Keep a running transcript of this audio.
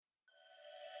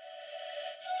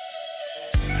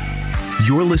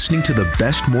You're listening to the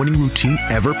Best Morning Routine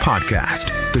Ever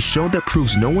podcast, the show that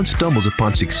proves no one stumbles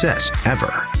upon success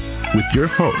ever. With your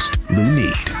host, Lou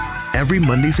Need. Every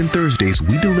Mondays and Thursdays,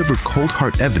 we deliver cold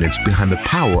hard evidence behind the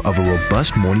power of a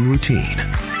robust morning routine.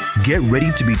 Get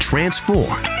ready to be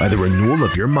transformed by the renewal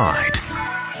of your mind.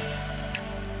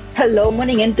 Hello,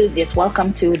 morning enthusiasts.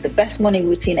 Welcome to the Best Morning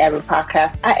Routine Ever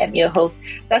podcast. I am your host,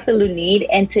 Dr. Lou Need,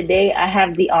 and today I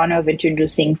have the honor of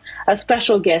introducing a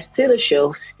special guest to the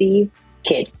show, Steve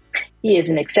Kidd. He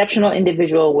is an exceptional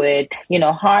individual with,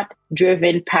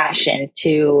 heart-driven passion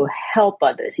to help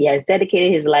others. He has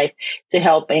dedicated his life to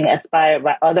helping aspire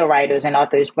other writers and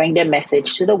authors bring their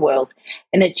message to the world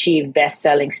and achieve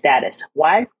best-selling status.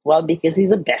 Why? Well, because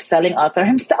he's a best-selling author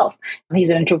himself.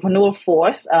 He's an entrepreneurial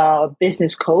force, a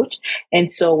business coach.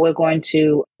 And so we're going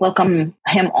to welcome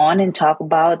him on and talk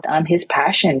about his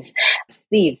passions.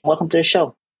 Steve, welcome to the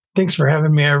show. Thanks for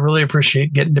having me. I really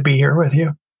appreciate getting to be here with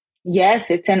you. Yes,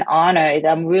 it's an honor.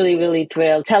 I'm really, really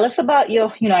thrilled. Tell us about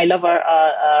your, I love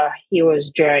our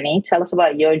hero's journey. Tell us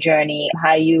about your journey,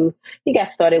 how you got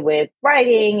started with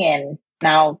writing and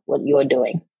now what you're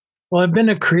doing. Well, I've been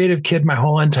a creative kid my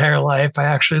whole entire life. I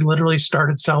actually literally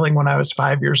started selling when I was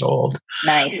 5 years old.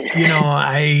 Nice.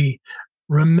 I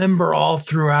remember all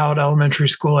throughout elementary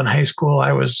school and high school,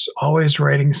 I was always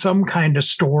writing some kind of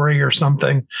story or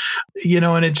something,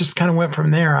 and it just kind of went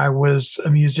from there. I was a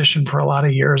musician for a lot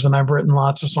of years and I've written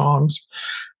lots of songs.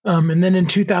 And then in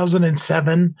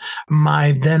 2007,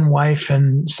 my then wife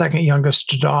and second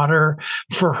youngest daughter,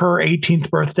 for her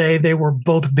 18th birthday, they were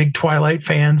both big Twilight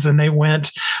fans, and they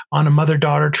went on a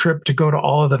mother-daughter trip to go to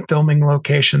all of the filming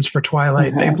locations for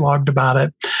Twilight. They blogged about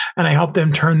it, and I helped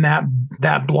them turn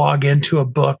that blog into a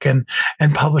book and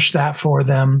publish that for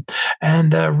them,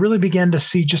 and really began to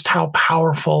see just how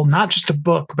powerful not just a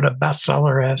book but a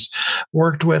bestseller is.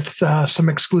 Worked with some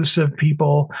exclusive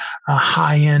people,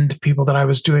 high-end people that I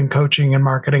was doing coaching and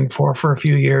marketing for a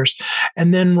few years,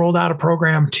 and then rolled out a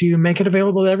program to make it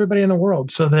available to everybody in the world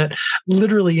so that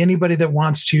literally anybody that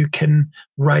wants to can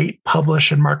write, publish,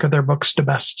 and market their books to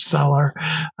bestseller.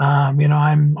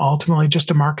 I'm ultimately just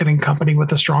a marketing company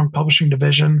with a strong publishing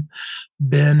division,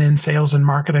 been in sales and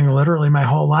marketing literally my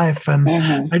whole life.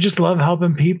 And I just love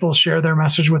helping people share their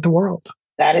message with the world.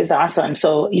 That is awesome.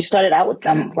 So you started out with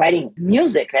writing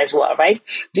music as well, right?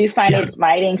 Do you find that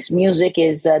writing music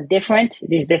is different?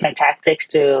 These different tactics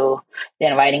than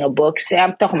writing a book? Say,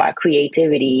 I'm talking about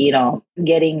creativity,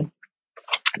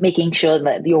 making sure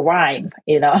that you rhyme,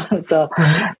 So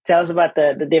tell us about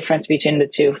the difference between the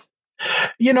two.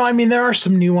 There are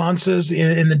some nuances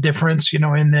in the difference,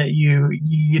 in that you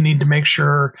need to make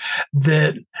sure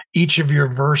that each of your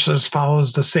verses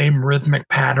follows the same rhythmic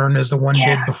pattern as the one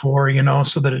did before,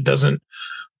 so that it doesn't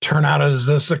turn out as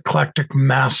this eclectic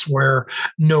mess where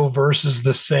no verse is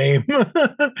the same.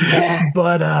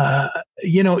 But,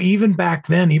 even back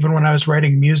then, even when I was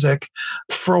writing music,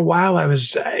 for a while,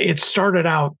 it started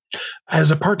out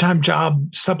as a part-time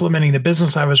job supplementing the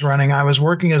business I was running. I was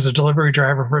working as a delivery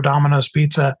driver for Domino's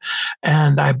Pizza,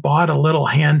 and I bought a little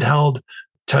handheld,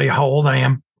 tell you how old I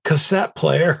am, cassette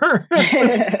player.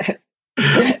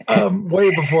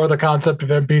 Way before the concept of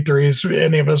MP3s,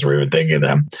 any of us were even thinking of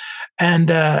them. And,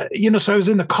 so I was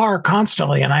in the car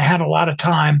constantly and I had a lot of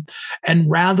time. And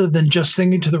rather than just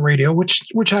singing to the radio,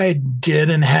 which I did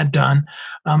and had done,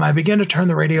 I began to turn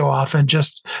the radio off and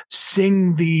just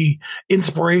sing the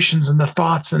inspirations and the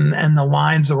thoughts and the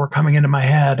lines that were coming into my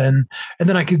head. And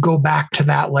then I could go back to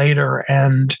that later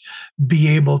and be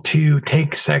able to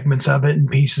take segments of it and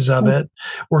pieces of it,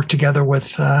 work together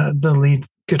with the lead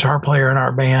guitar player in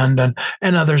our band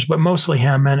and others, but mostly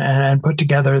him, and put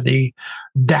together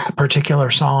that particular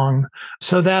song.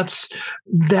 So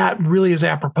that really is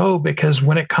apropos, because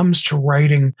when it comes to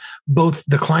writing, both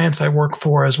the clients I work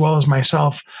for as well as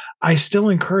myself, I still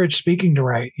encourage speaking to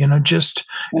write. Just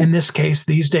in this case,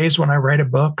 these days when I write a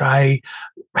book, I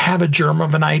have a germ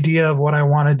of an idea of what I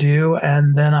want to do,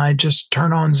 and then I just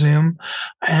turn on Zoom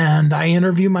and I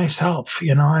interview myself.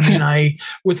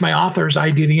 With my authors,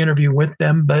 I do the interview with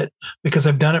them, but because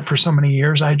I've done it for so many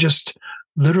years, I just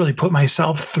literally put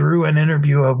myself through an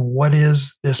interview of what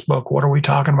is this book? What are we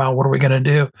talking about? What are we going to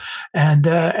do?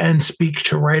 And speak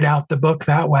to write out the book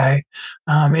that way.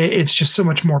 It's just so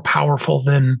much more powerful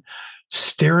than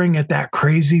staring at that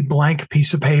crazy blank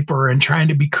piece of paper and trying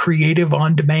to be creative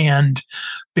on demand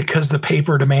because the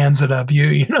paper demands it of you,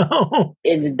 you know?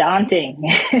 It's daunting.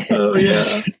 Oh,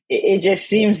 yeah. It just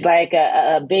seems like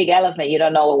a big elephant. You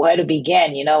don't know where to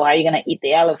begin. You know, how are you going to eat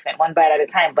the elephant one bite at a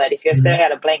time? But if you're staring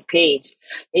at a blank page,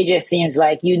 it just seems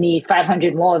like you need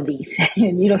 500 more of these.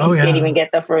 And you can't even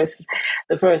get the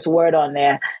first word on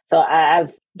there. So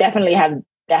I've definitely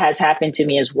that has happened to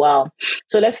me as well.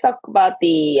 So let's talk about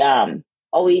the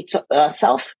are we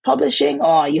self-publishing,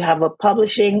 or you have a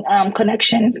publishing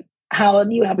connection? How are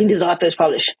you having these authors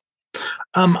publish?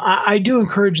 I do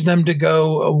encourage them to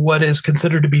go what is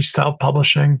considered to be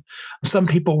self-publishing. Some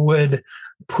people would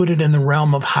put it in the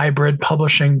realm of hybrid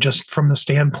publishing, just from the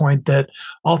standpoint that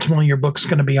ultimately your book's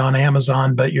going to be on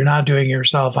Amazon, but you're not doing it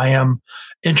yourself. I am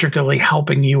intricately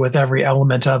helping you with every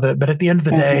element of it. But at the end of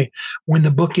the day, when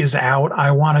the book is out, I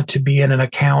want it to be in an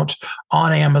account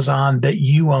on Amazon that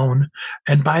you own.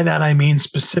 And by that, I mean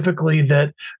specifically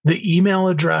that the email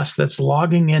address that's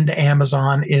logging into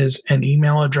Amazon is an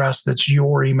email address that's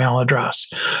your email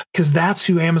address, because that's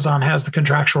who Amazon has the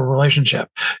contractual relationship.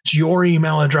 It's your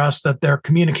email address that they're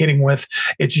communicating with.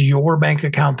 It's your bank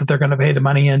account that they're going to pay the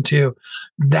money into.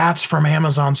 That's, from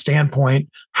Amazon's standpoint,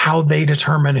 how they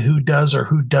determine who does or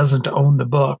who doesn't own the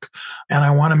book. And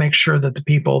I want to make sure that the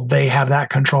people, they have that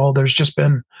control. There's just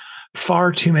been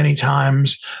far too many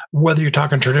times, whether you're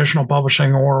talking traditional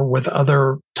publishing or with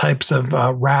other types of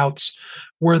routes,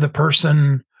 where the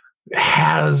person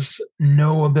has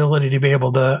no ability to be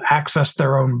able to access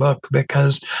their own book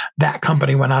because that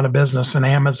company went out of business and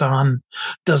Amazon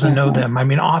doesn't know them. I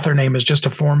mean, author name is just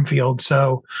a form field.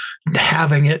 So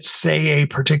having it say a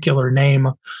particular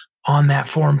name on that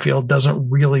form field doesn't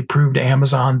really prove to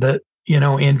Amazon that, you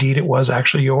know, indeed it was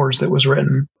actually yours that was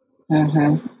written.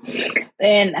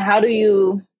 And how do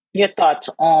your thoughts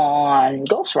on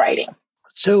ghostwriting?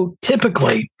 So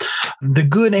typically, the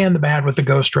good and the bad with the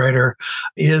ghostwriter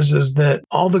is that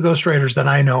all the ghostwriters that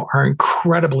I know are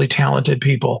incredibly talented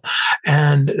people,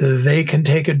 and they can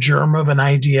take a germ of an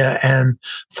idea and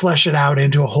flesh it out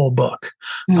into a whole book.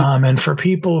 And for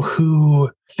people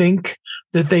who think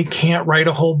that they can't write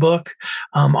a whole book,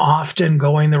 often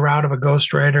going the route of a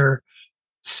ghostwriter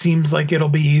seems like it'll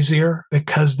be easier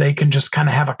because they can just kind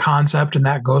of have a concept and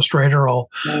that ghostwriter will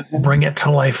bring it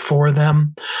to life for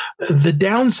them. The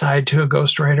downside to a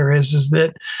ghostwriter is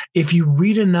that if you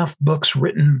read enough books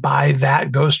written by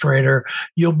that ghostwriter,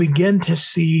 you'll begin to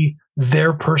see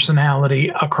their personality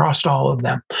across all of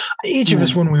them. Each of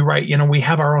us, when we write, you know, we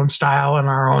have our own style and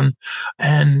our own,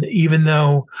 and even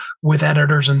though with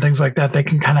editors and things like that, they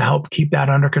can kind of help keep that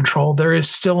under control, there is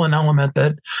still an element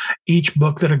that each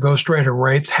book that a ghostwriter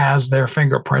writes has their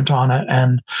fingerprint on it.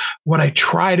 And what I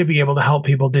try to be able to help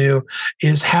people do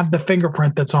is have the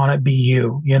fingerprint that's on it be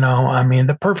you. You know, I mean,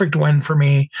 the perfect win for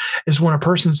me is when a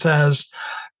person says,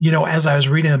 you know, as I was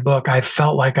reading the book, I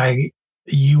felt like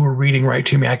you were reading right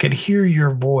to me. I could hear your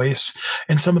voice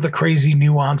and some of the crazy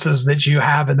nuances that you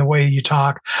have in the way you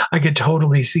talk. I could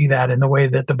totally see that in the way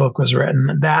that the book was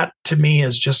written. That, to me,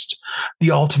 is just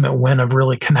the ultimate win of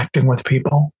really connecting with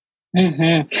people.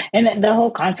 And the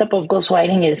whole concept of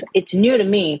ghostwriting it's new to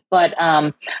me, but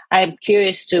I'm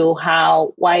curious to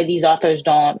why these authors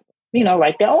don't, you know,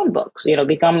 write their own books, you know,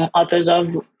 become authors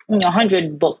of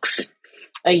 100 books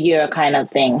a year kind of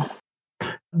thing.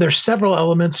 There's several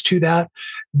elements to that.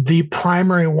 The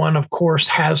primary one, of course,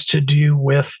 has to do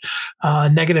with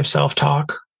negative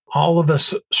self-talk. All of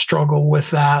us struggle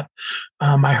with that.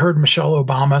 I heard Michelle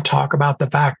Obama talk about the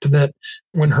fact that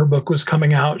when her book was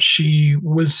coming out, she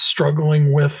was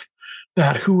struggling with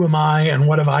that. Who am I and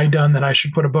what have I done that I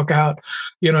should put a book out?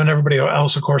 You know, and everybody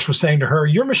else, of course, was saying to her,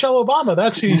 "You're Michelle Obama.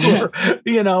 That's who you were,"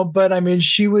 you know, but I mean,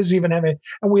 she was even having,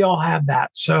 and we all have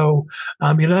that. So,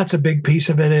 you know, that's a big piece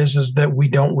of it is that we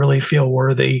don't really feel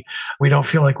worthy. We don't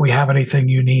feel like we have anything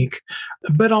unique,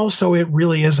 but also it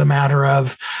really is a matter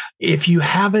of, if you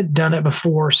haven't done it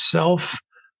before,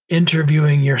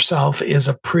 interviewing yourself is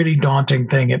a pretty daunting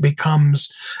thing. It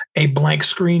becomes a blank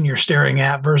screen you're staring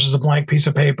at versus a blank piece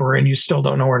of paper, and you still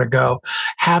don't know where to go.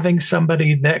 Having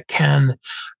somebody that can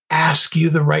ask you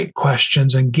the right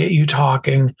questions and get you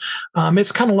talking.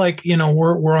 It's kind of like, you know,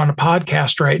 we're on a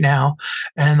podcast right now,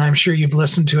 and I'm sure you've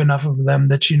listened to enough of them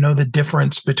that you know the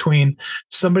difference between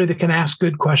somebody that can ask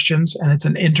good questions and it's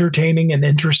an entertaining and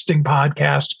interesting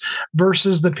podcast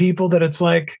versus the people that it's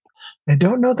like, I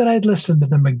don't know that I'd listen to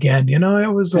them again.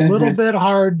 It was a little bit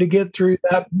hard to get through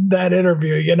that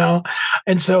interview,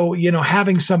 And so,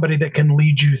 having somebody that can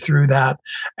lead you through that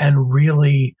and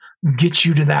really get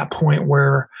you to that point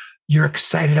where you're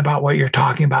excited about what you're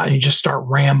talking about and you just start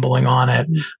rambling on it.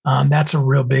 That's a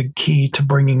real big key to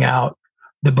bringing out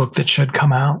the book that should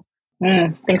come out.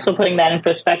 Thanks for putting that in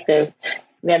perspective.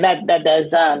 Yeah, that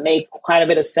does make quite a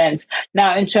bit of sense.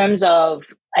 Now, in terms of,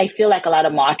 I feel like a lot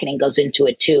of marketing goes into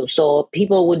it too. So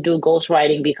people would do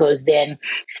ghostwriting because then,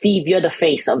 Steve, you're the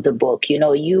face of the book.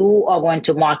 You are going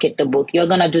to market the book. You're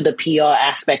going to do the PR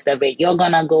aspect of it. You're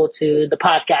going to go to the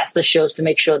podcast, the shows to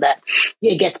make sure that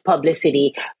it gets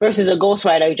publicity versus a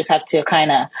ghostwriter. You just have to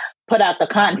kind of put out the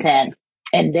content,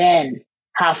 and then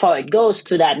how far it goes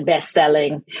to that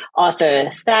best-selling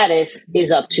author status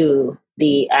is up to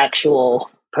the actual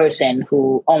person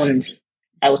who owns,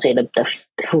 I would say,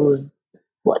 who's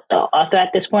the author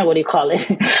at this point? What do you call it?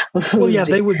 Well, yeah,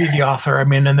 they would be the author.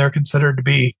 And they're considered to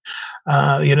be,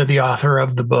 the author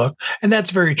of the book. And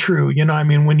that's very true.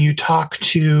 When you talk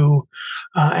to,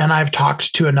 and I've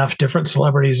talked to enough different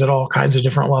celebrities at all kinds of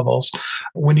different levels,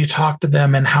 when you talk to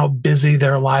them and how busy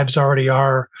their lives already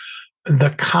are,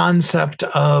 the concept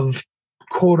of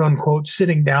quote unquote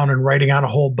sitting down and writing out a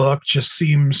whole book just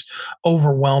seems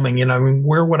overwhelming.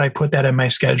 Where would I put that in my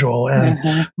schedule?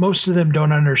 And most of them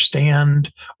don't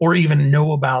understand or even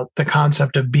know about the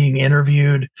concept of being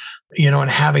interviewed, and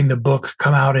having the book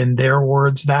come out in their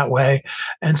words that way.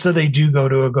 And so they do go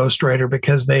to a ghostwriter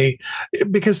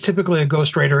because typically a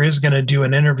ghostwriter is going to do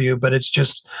an interview, but it's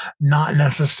just not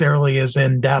necessarily as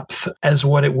in depth as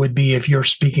what it would be if you're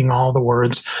speaking all the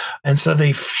words. And so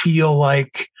they feel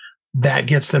like that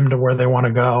gets them to where they want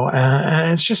to go.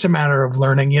 And it's just a matter of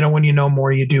learning. When you know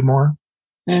more, you do more.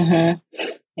 And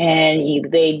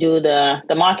they do the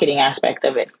marketing aspect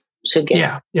of it.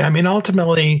 Yeah.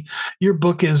 Ultimately, your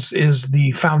book is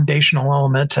the foundational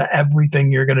element to everything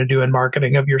you're going to do in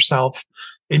marketing of yourself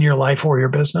in your life or your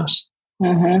business.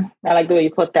 I like the way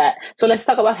you put that. So let's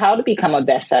talk about how to become a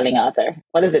best-selling author.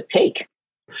 What does it take?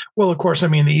 Well, of course,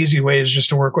 the easy way is just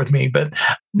to work with me. But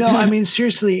no,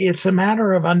 seriously, it's a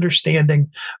matter of understanding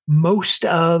most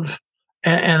of,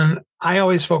 and I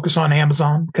always focus on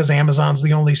Amazon because Amazon's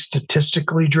the only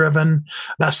statistically driven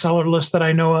bestseller list that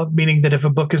I know of, meaning that if a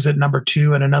book is at number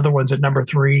 2 and another one's at number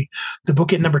 3, the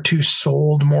book at number 2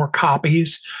 sold more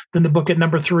copies than the book at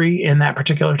number 3 in that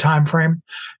particular time frame.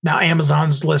 Now,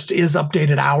 Amazon's list is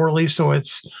updated hourly, so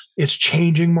it's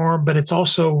changing more, but it's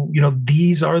also,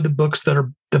 these are the books that are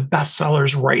the best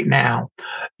sellers right now,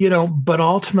 but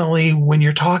ultimately when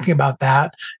you're talking about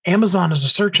that, Amazon is a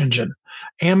search engine.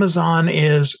 Amazon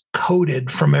is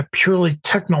coded from a purely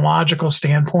technological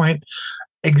standpoint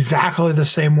exactly the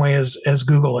same way as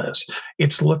Google is.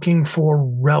 It's looking for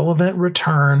relevant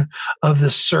return of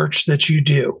the search that you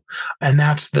do. And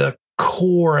that's the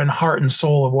core and heart and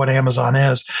soul of what Amazon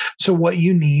is. So what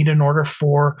you need in order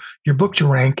for your book to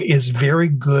rank is very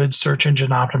good search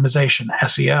engine optimization,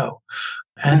 SEO.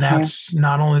 And that's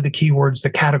not only the keywords, the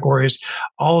categories,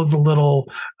 all of the little,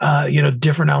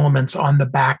 different elements on the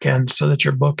back end so that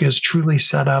your book is truly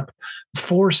set up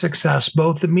for success,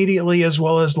 both immediately as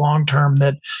well as long-term,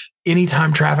 that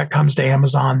anytime traffic comes to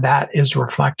Amazon, that is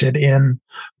reflected in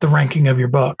the ranking of your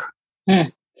book. Yeah.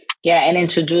 And then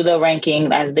to do the ranking,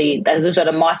 those are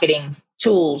the marketing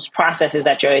tools, processes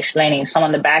that you're explaining, some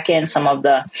on the back end, some of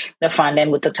the front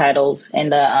end with the titles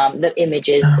and the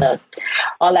images,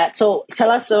 all that. So tell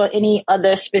us any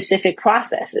other specific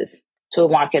processes to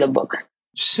market a book.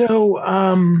 So,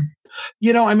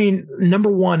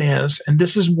 number one is, and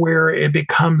this is where it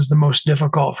becomes the most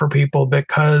difficult for people,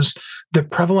 because the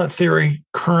prevalent theory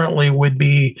currently would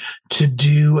be to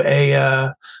do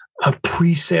a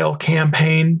pre-sale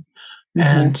campaign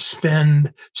and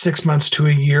spend 6 months to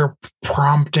a year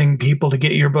prompting people to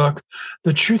get your book.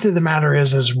 The truth of the matter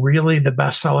is really the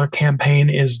bestseller campaign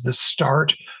is the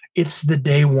start. It's the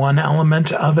day one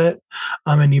element of it.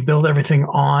 And you build everything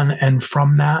on and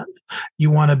from that.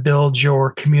 You want to build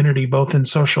your community, both in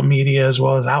social media as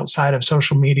well as outside of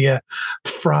social media,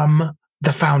 from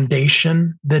the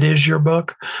foundation that is your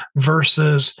book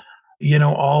versus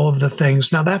all of the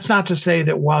things. Now, that's not to say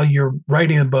that while you're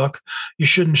writing a book, you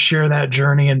shouldn't share that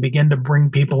journey and begin to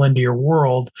bring people into your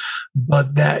world,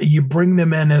 but that you bring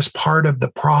them in as part of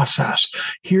the process.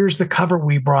 Here's the cover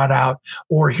we brought out,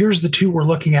 or here's the 2 we're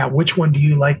looking at. Which one do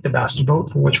you like the best?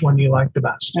 Vote for which one you like the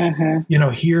best.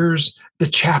 Here's the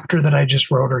chapter that I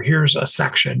just wrote, or here's a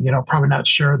section, probably not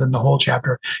share them the whole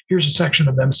chapter. Here's a section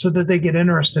of them so that they get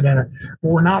interested in it. But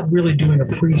we're not really doing a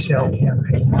pre-sale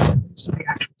campaign. It's the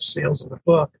actual sales of the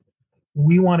book.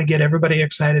 we want to get everybody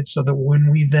excited so that when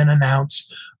we then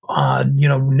announce,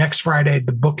 next Friday,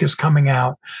 the book is coming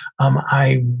out.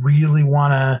 I really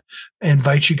want to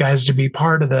invite you guys to be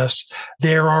part of this.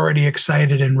 They're already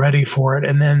excited and ready for it.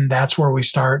 And then that's where we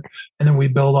start. And then we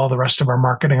build all the rest of our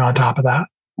marketing on top of that.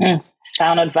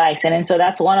 Sound advice. And then so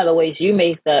that's one of the ways you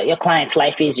make your client's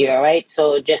life easier, right?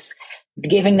 So just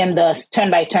giving them the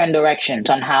turn-by-turn directions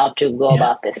on how to go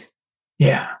about this.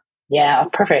 Yeah. Yeah,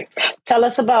 perfect. Tell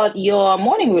us about your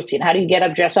morning routine. How do you get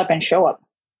up, dress up, and show up?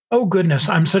 Oh, goodness.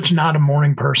 I'm such not a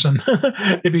morning person.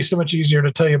 It'd be so much easier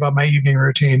to tell you about my evening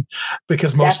routine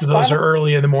because most of those are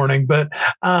early in the morning. But,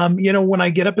 when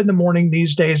I get up in the morning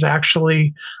these days,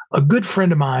 actually, a good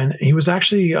friend of mine, he was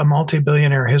actually a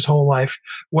multi-billionaire his whole life.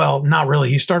 Well, not really.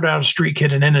 He started out a street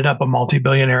kid and ended up a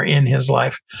multi-billionaire in his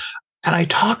life. And I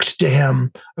talked to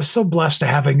him. I was so blessed to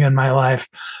have him in my life.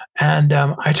 And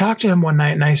I talked to him one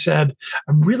night and I said,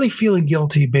 I'm really feeling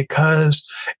guilty because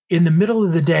in the middle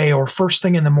of the day or first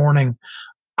thing in the morning,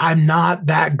 I'm not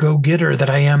that go-getter that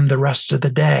I am the rest of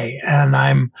the day. And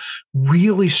I'm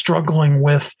really struggling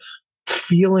with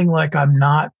feeling like I'm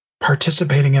not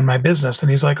participating in my business.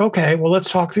 And he's like, okay, well, let's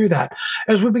talk through that.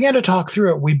 As we began to talk through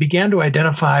it, we began to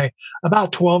identify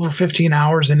about 12 or 15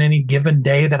 hours in any given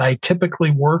day that I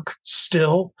typically work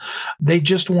still. They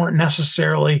just weren't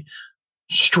necessarily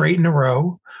straight in a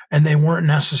row. And they weren't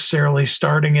necessarily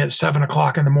starting at 7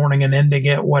 o'clock in the morning and ending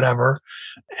at whatever.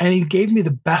 And he gave me the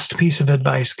best piece of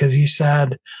advice because he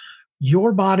said,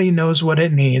 your body knows what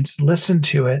it needs, listen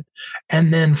to it,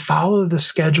 and then follow the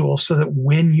schedule so that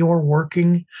when you're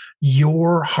working,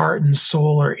 your heart and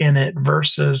soul are in it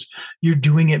versus you're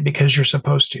doing it because you're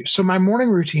supposed to. So my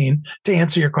morning routine, to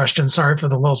answer your question, sorry for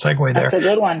the little segue there. That's a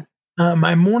good one.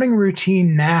 My morning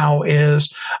routine now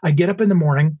is I get up in the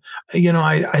morning,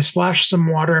 I splash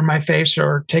some water in my face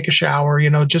or take a shower,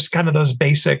 just kind of those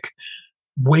basic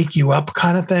wake you up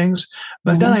kind of things.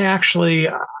 But then I actually,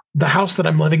 the house that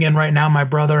I'm living in right now, my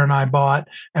brother and I bought,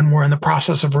 and we're in the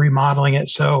process of remodeling it.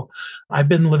 So I've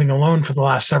been living alone for the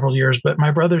last several years, but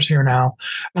my brother's here now.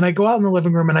 And I go out in the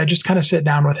living room and I just kind of sit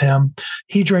down with him.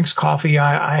 He drinks coffee.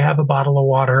 I have a bottle of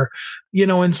water,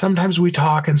 and sometimes we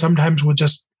talk and sometimes we'll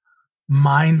just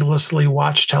mindlessly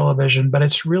watch television, but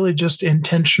it's really just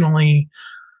intentionally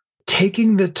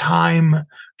taking the time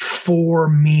for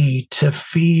me to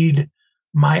feed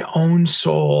my own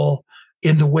soul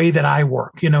in the way that I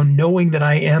work, knowing that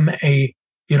I am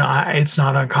it's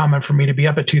not uncommon for me to be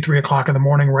up at 2-3 o'clock in the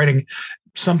morning writing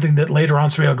something that later on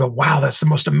somebody will go, wow, that's the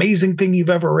most amazing thing you've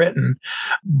ever written.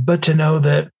 But to know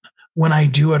that when I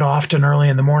do it often early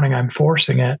in the morning, I'm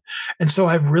forcing it. And so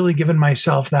I've really given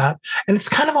myself that. And it's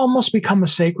kind of almost become a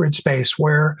sacred space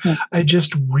where I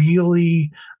just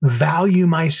really value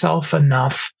myself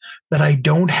enough that I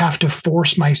don't have to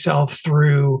force myself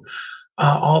through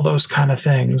all those kind of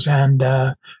things. And,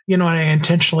 I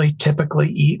intentionally typically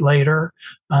eat later.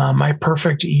 My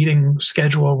perfect eating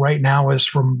schedule right now is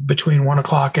from between 1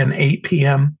 o'clock and 8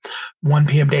 p.m., 1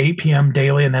 p.m. to 8 p.m.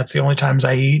 daily. And that's the only times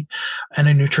I eat. And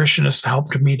a nutritionist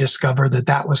helped me discover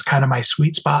that was kind of my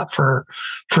sweet spot for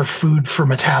food, for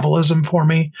metabolism for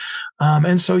me.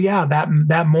 And so,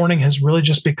 that morning has really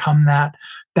just become that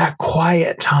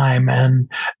quiet time and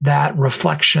that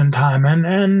reflection time.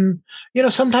 And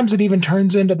sometimes it even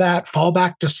turns into that fall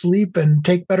back to sleep and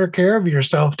take better care of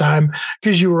yourself time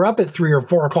because you were up at 3 or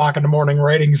 4 o'clock in the morning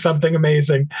writing something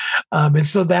amazing. And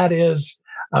so that is,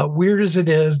 weird as it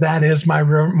is, that is my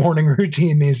morning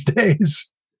routine these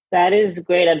days. That is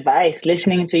great advice,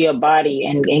 listening to your body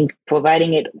and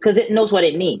providing it because it knows what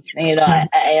it needs. And,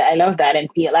 I love that. And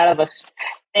a lot of us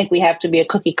think we have to be a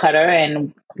cookie cutter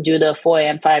and do the 4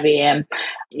 a.m., 5 a.m.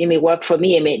 It may work for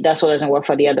me. That's what doesn't work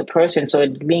for the other person. So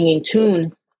being in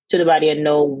tune to the body and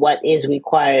know what is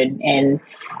required and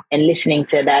listening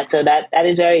to that. So that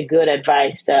is very good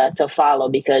advice to follow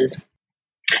because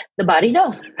the body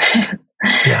knows.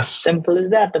 Yes. Simple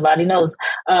as that. The body knows.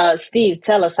 Steve,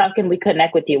 tell us, how can we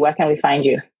connect with you? Where can we find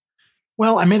you?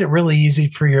 Well, I made it really easy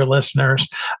for your listeners.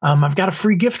 I've got a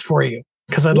free gift for you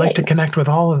because I'd like to connect with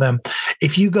all of them.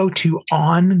 If you go to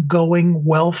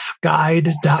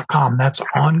ongoingwealthguide.com, that's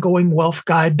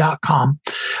ongoingwealthguide.com.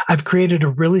 I've created a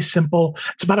really simple,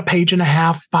 it's about a page and a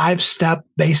half, 5-step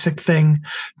basic thing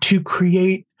to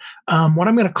create what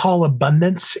I'm going to call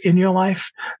abundance in your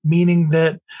life, meaning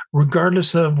that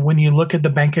regardless of when you look at the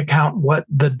bank account, what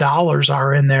the dollars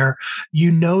are in there,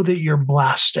 you know that you're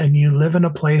blessed and you live in a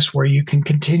place where you can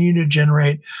continue to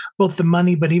generate both the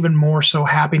money, but even more so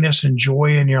happiness and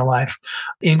joy in your life.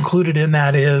 Included in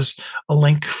that is a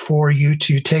link for you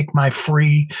to take my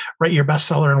free Write Your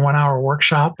Bestseller in 1 Hour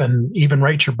workshop and even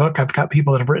write your book. I've got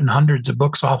people that have written hundreds of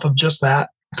books off of just that.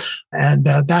 And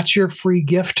that's your free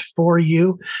gift for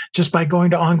you just by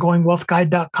going to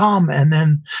ongoingwealthguide.com. And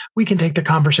then we can take the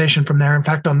conversation from there. In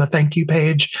fact, on the thank you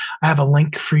page, I have a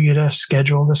link for you to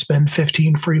schedule to spend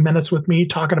 15 free minutes with me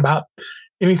talking about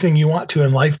anything you want to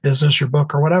in life, business, your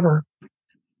book, or whatever.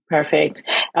 Perfect.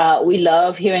 We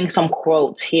love hearing some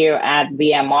quotes here at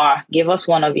BMR. Give us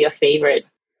one of your favorite.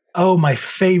 Oh, my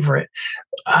favorite.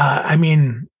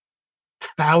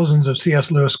 Thousands of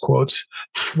C.S. Lewis quotes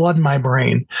flood my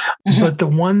brain. Mm-hmm. But the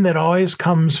one that always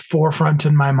comes forefront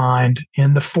in my mind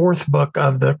in the fourth book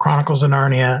of the Chronicles of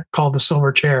Narnia, called The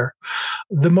Silver Chair,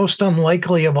 the most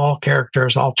unlikely of all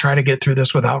characters, I'll try to get through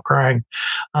this without crying,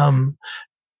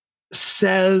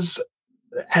 says,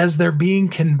 as they're being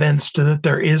convinced that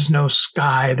there is no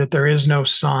sky, that there is no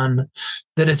sun,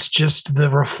 that it's just the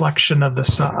reflection of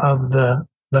the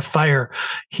fire,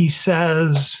 he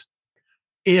says,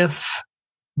 if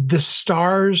the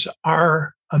stars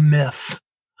are a myth,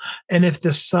 and if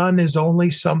the sun is only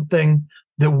something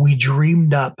that we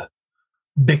dreamed up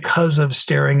because of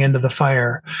staring into the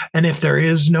fire, and if there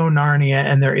is no Narnia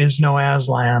and there is no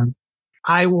Aslan,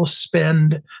 I will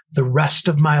spend the rest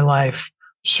of my life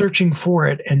searching for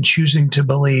it and choosing to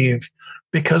believe,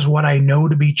 because what I know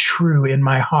to be true in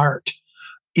my heart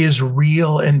is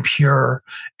real and pure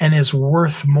and is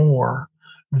worth more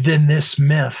than this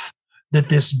myth, that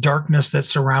this darkness that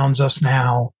surrounds us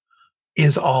now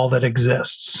is all that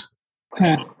exists.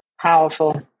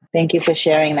 Powerful. Thank you for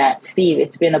sharing that. Steve,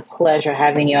 it's been a pleasure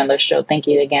having you on the show. Thank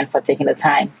you again for taking the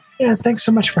time. Yeah, thanks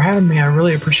so much for having me. I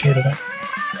really appreciated it.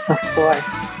 Of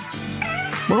course.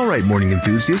 All right, morning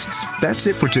enthusiasts, that's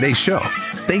it for today's show.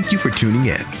 Thank you for tuning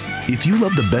in. If you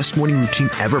love the Best Morning Routine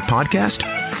Ever podcast,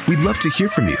 we'd love to hear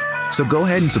from you. So go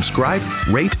ahead and subscribe,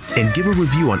 rate, and give a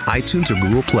review on iTunes or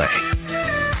Google Play.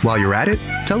 While you're at it,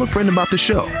 tell a friend about the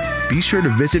show. Be sure to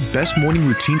visit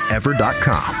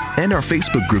bestmorningroutineever.com and our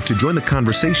Facebook group to join the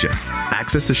conversation,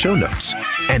 access the show notes,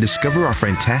 and discover our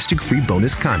fantastic free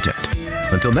bonus content.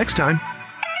 Until next time.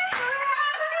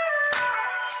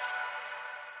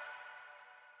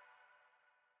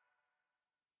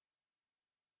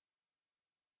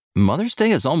 Mother's Day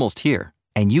is almost here,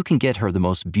 and you can get her the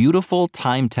most beautiful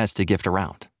time-tested gift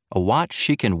around, a watch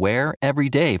she can wear every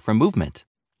day from Movement.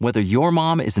 Whether your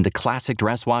mom is into classic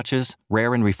dress watches,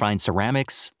 rare and refined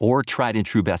ceramics, or tried and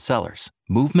true bestsellers,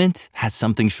 Movement has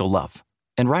something she'll love.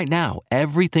 And right now,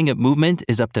 everything at Movement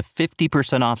is up to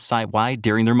 50% off site-wide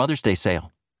during their Mother's Day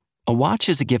sale. A watch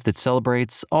is a gift that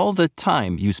celebrates all the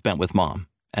time you spent with mom,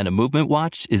 and a Movement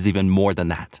watch is even more than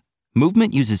that.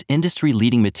 Movement uses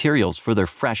industry-leading materials for their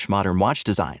fresh modern watch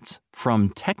designs, from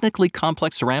technically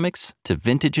complex ceramics to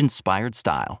vintage-inspired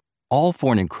style. All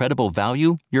for an incredible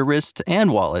value your wrist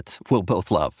and wallet will both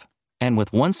love. And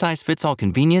with one-size-fits-all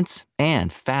convenience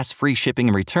and fast free shipping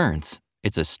and returns,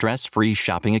 it's a stress-free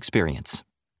shopping experience.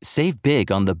 Save big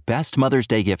on the best Mother's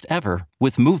Day gift ever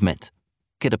with Movement.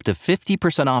 Get up to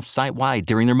 50% off site-wide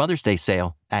during their Mother's Day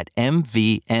sale at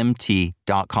mvmt.com.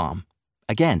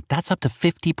 Again, that's up to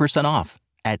 50% off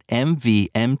at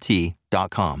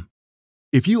mvmt.com.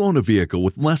 If you own a vehicle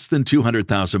with less than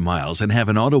 200,000 miles and have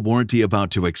an auto warranty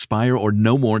about to expire or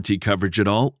no warranty coverage at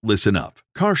all, listen up.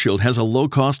 CarShield has a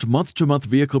low-cost month-to-month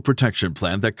vehicle protection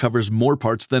plan that covers more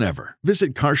parts than ever.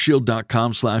 Visit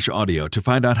carshield.com/audio to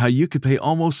find out how you could pay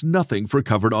almost nothing for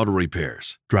covered auto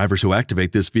repairs. Drivers who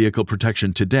activate this vehicle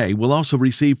protection today will also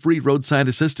receive free roadside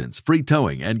assistance, free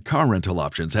towing, and car rental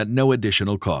options at no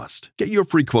additional cost. Get your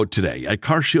free quote today at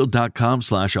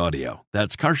carshield.com/audio.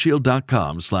 That's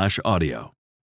carshield.com/audio.